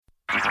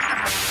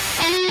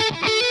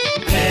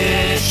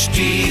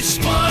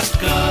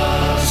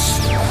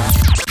Smartcast.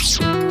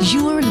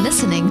 You're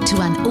listening to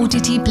an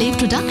OTT Play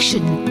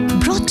production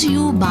brought to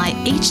you by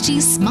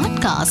HT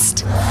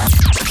Smartcast.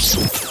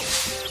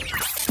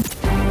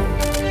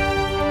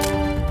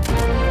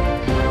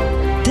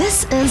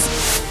 This is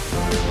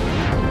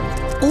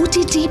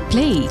OTT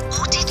Play.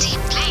 OTT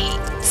Play.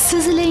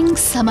 Sizzling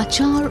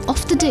Samachar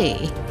of the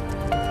Day.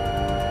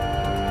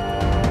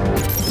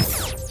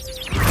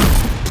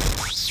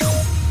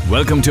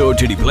 Welcome to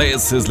OTT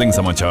Play's Sizzling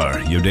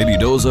Samachar, your daily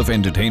dose of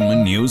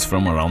entertainment news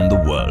from around the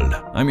world.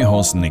 I'm your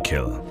host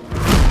Nikhil.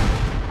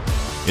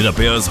 It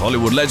appears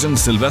Hollywood legend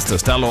Sylvester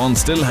Stallone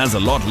still has a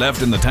lot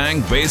left in the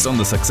tank based on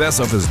the success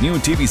of his new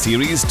TV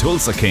series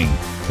Tulsa King.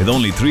 With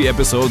only 3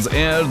 episodes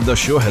aired, the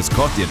show has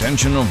caught the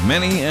attention of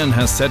many and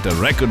has set a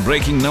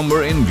record-breaking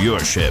number in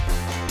viewership.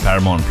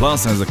 Paramount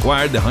Plus has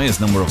acquired the highest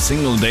number of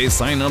single-day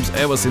sign-ups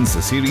ever since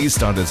the series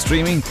started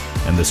streaming,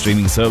 and the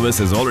streaming service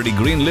has already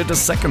greenlit a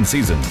second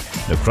season.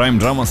 The crime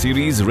drama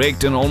series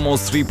raked in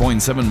almost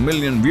 3.7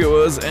 million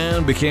viewers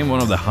and became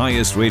one of the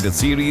highest-rated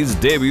series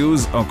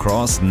debuts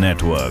across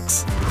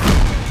networks.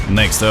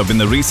 Next up, in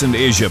the recent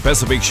Asia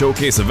Pacific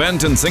Showcase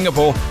event in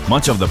Singapore,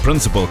 much of the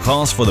principal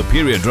cast for the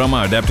period drama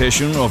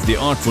adaptation of The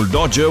Artful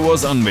Dodger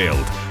was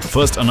unveiled.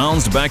 First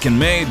announced back in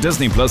May,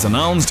 Disney Plus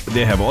announced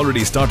they have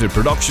already started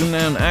production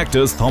and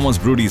actors Thomas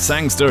Brodie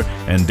Sangster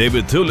and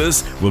David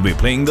Thewlis will be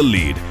playing the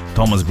lead.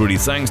 Thomas Brodie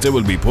Sangster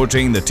will be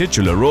portraying the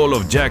titular role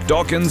of Jack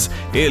Dawkins,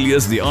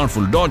 alias the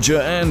Artful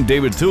Dodger, and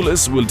David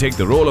Thewlis will take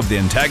the role of the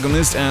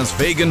antagonist as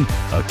Fagin,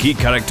 a key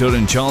character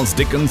in Charles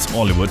Dickens'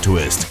 Oliver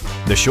Twist.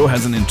 The show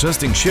has an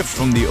interesting shift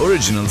from the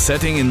original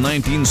setting in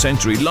 19th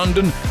century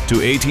London to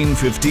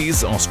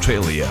 1850s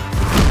Australia.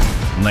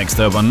 Next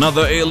up,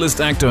 another A-list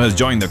actor has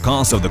joined the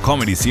cast of the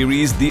comedy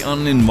series The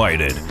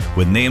Uninvited.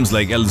 With names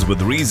like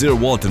Elizabeth Reeser,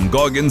 Walton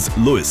Goggins,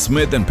 Louis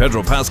Smith and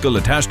Pedro Pascal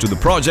attached to the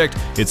project,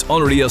 it's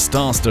already a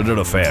star-studded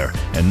affair.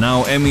 And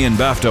now Emmy and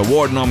BAFTA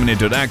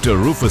award-nominated actor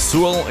Rufus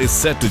Sewell is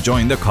set to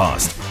join the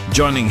cast.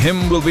 Joining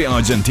him will be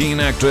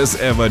Argentine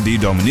actress Eva De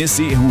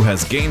Dominici, who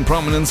has gained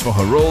prominence for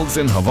her roles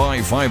in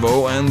Hawaii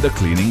Five-0 and The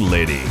Cleaning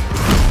Lady.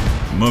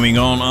 Moving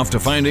on, after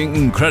finding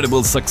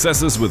incredible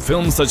successes with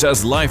films such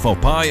as Life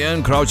of Pi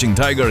and Crouching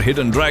Tiger,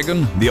 Hidden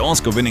Dragon, the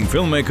Oscar-winning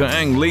filmmaker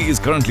Ang Lee is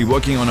currently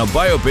working on a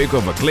biopic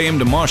of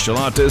acclaimed martial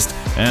artist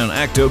and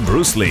actor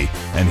Bruce Lee,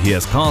 and he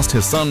has cast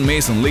his son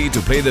Mason Lee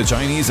to play the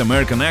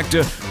Chinese-American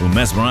actor who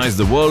mesmerized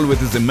the world with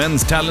his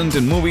immense talent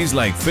in movies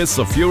like Fists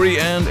of Fury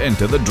and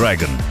Enter the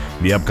Dragon.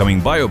 The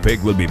upcoming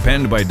biopic will be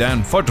penned by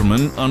Dan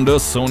Futterman under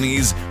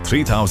Sony's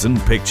 3000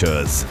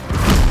 Pictures.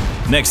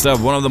 Next up,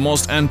 one of the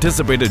most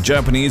anticipated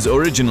Japanese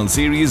original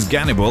series,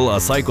 Gannibal,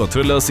 a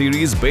psycho-thriller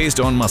series based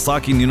on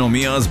Masaki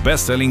Ninomiya's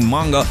best-selling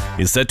manga,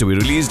 is set to be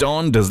released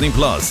on Disney+.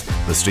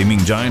 The streaming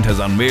giant has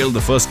unveiled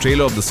the first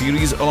trailer of the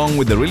series along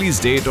with the release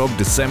date of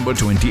December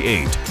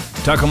 28.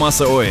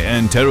 Takamasa Oe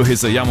and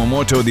Teruhisa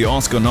Yamamoto, the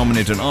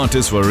Oscar-nominated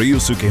artists for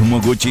Ryusuke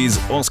Hamaguchi's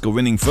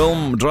Oscar-winning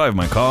film Drive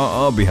My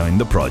Car, are behind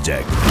the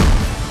project.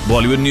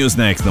 Bollywood news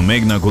next. The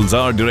Meghna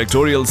Gulzar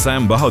directorial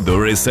Sam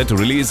Bahadur is set to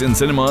release in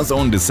cinemas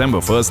on December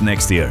 1st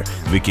next year.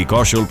 Vicky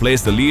Kaushal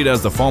plays the lead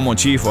as the former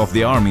chief of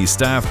the Army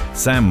Staff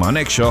Sam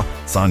Manekshaw.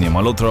 Sanya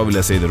Malhotra will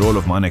essay the role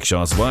of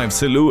Manekshaw's wife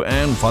Silloo,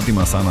 and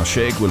Fatima Sana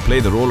Shaikh will play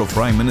the role of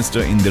Prime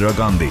Minister Indira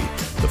Gandhi.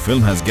 The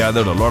film has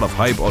gathered a lot of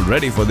hype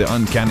already for the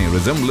uncanny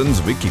resemblance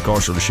Vicky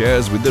Kaushal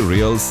shares with the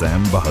real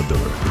Sam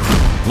Bahadur.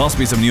 Last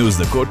piece of news,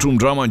 the courtroom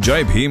drama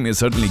Jai Bhim is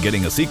certainly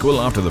getting a sequel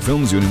after the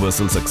film's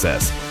universal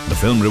success. The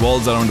film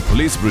revolves around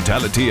police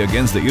brutality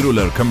against the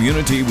Irular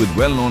community, with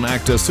well-known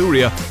actor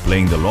Surya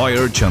playing the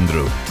lawyer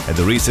Chandru. At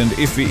the recent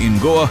IFFI in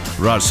Goa,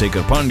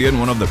 Rajsekhar Pandian,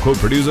 one of the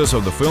co-producers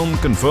of the film,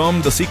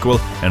 confirmed the sequel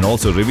and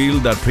also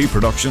revealed that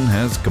pre-production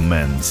has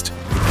commenced.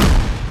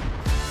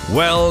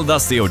 Well,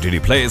 that's the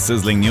OTT Play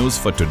sizzling news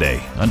for today.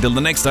 Until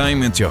the next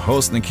time, it's your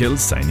host Nikhil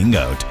signing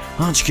out.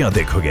 Aaj kya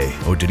dekhoge?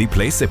 OTT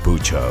Play se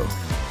poocho.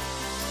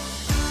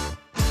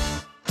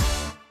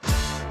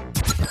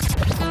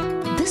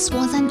 This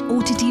was an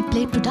OTT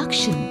Play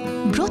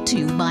production brought to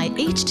you by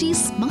HT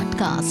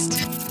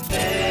Smartcast.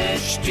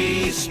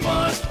 HT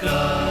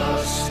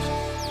Smartcast.